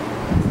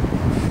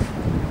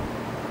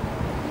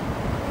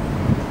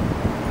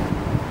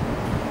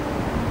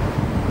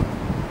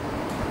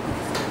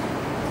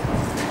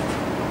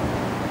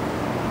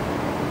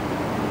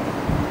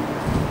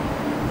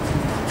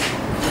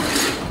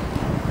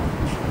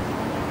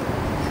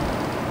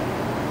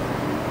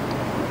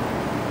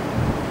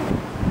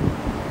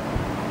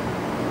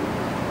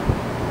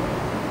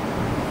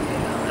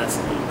 Yeah, that's a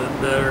little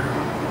bit better.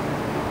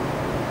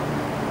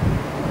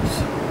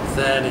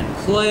 That in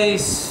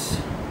place.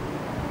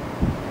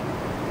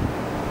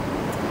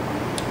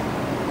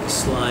 We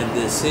slide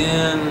this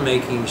in,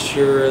 making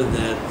sure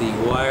that the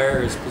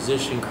wire is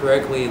positioned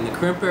correctly in the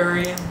crimp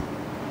area,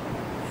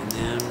 and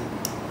then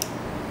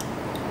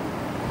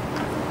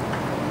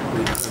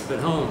we crimp it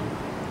home,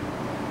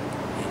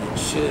 and it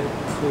should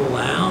pull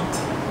out.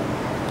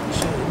 It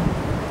should.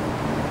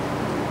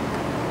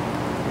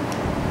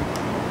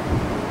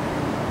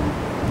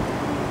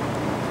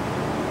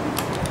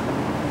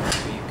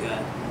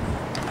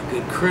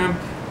 Good crimp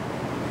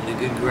and a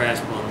good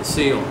grasp on the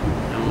seal.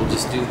 And we'll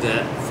just do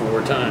that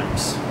 4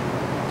 times.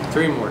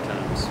 3 more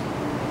times.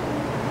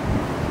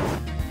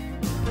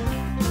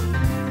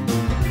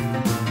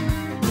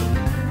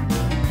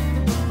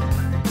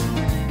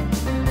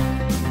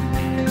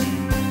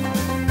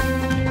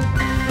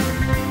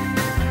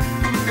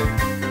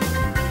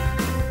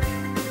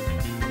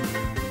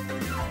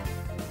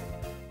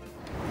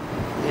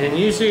 And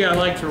usually I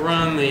like to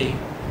run the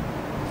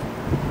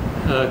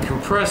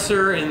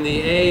compressor in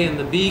the A and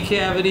the B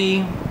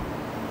cavity.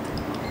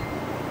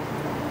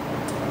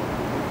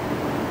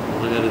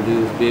 All I got to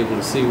do is be able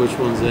to see which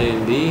one's A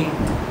and B.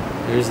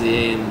 There's the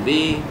A and the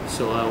B.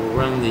 So I will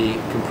run the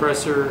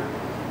compressor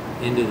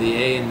into the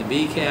A and the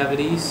B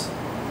cavities.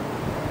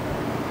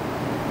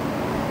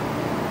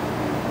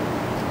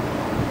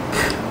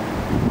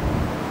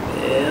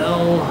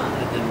 Well,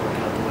 that didn't work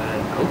out the way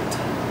I hoped.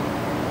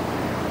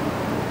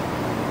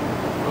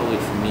 Probably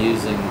from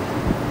using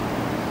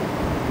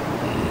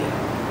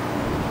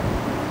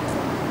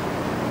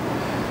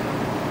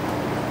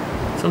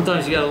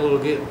sometimes you gotta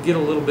get a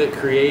little bit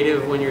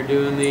creative when you're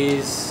doing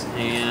these,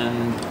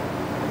 and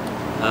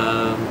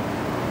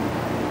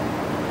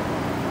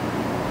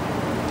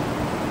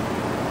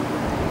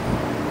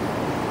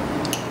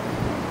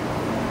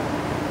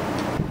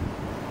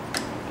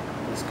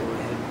let's go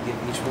ahead and give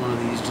each one of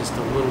these just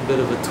a little bit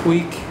of a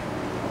tweak.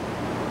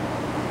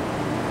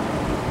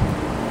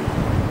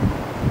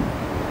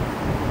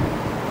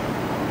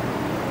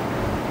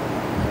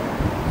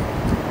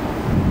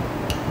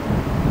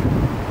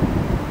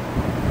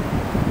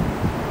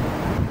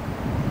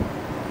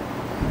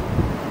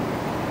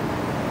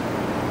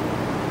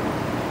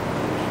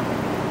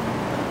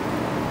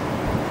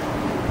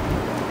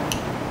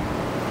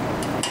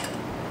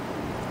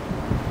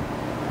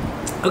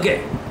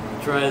 Okay,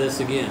 try this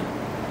again.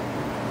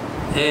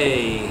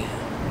 A.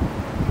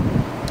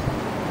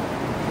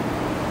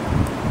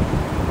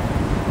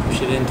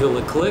 Push it until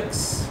it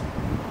clicks.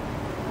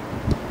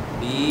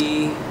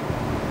 B.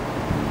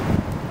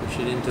 Push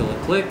it until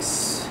it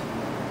clicks.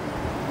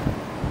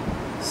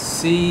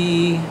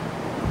 C.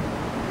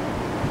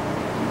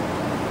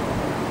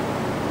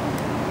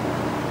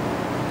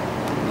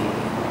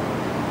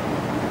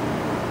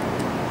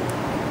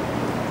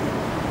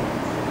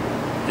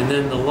 And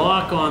then the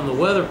lock on the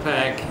weather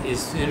pack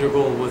is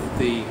integral with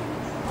the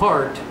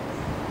part,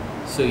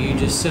 so you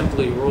just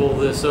simply roll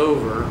this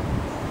over,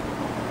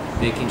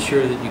 making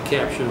sure that you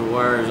capture the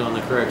wires on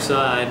the correct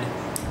side,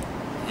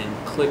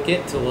 and click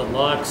it till it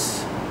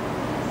locks,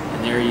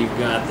 and there you've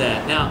got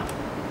that. Now,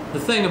 the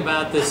thing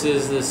about this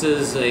is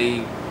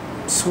a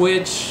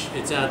switch.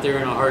 It's out there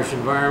in a harsh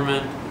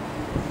environment.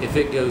 If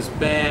it goes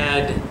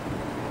bad,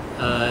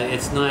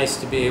 it's nice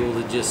to be able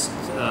to just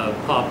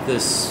pop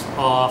this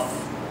off.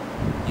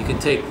 You can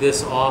take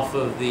this off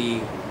of the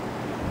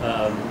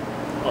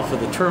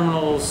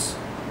terminals,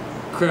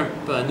 crimp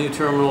new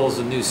terminals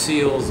and new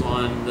seals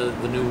on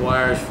the new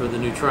wires for the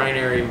new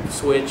trinary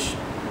switch,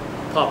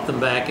 pop them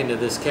back into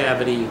this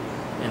cavity,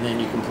 and then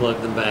you can plug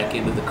them back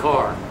into the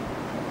car.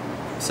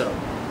 So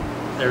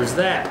there's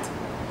that.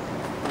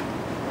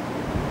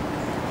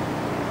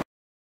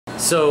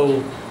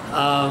 So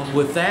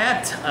with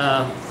that,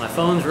 my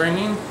phone's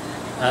ringing.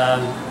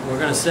 We're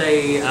going to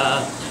say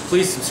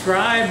please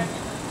subscribe.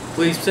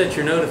 Please set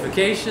your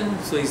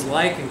notifications. Please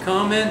like and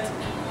comment.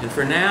 And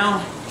for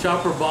now,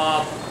 Chopper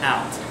Bob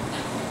out.